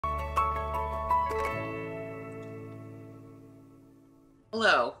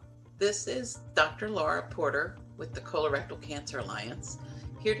Hello, this is Dr. Laura Porter with the Colorectal Cancer Alliance,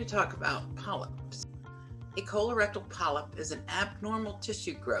 here to talk about polyps. A colorectal polyp is an abnormal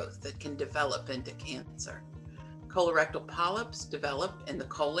tissue growth that can develop into cancer. Colorectal polyps develop in the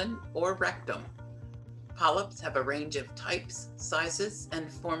colon or rectum. Polyps have a range of types, sizes, and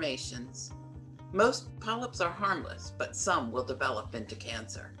formations. Most polyps are harmless, but some will develop into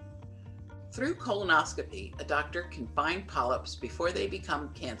cancer. Through colonoscopy, a doctor can find polyps before they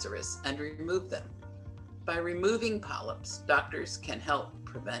become cancerous and remove them. By removing polyps, doctors can help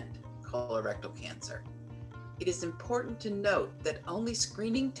prevent colorectal cancer. It is important to note that only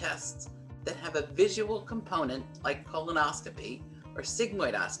screening tests that have a visual component like colonoscopy or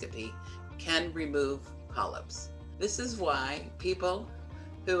sigmoidoscopy can remove polyps. This is why people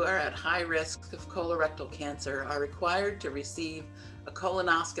who are at high risk of colorectal cancer are required to receive a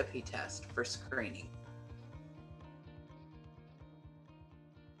colonoscopy test for screening.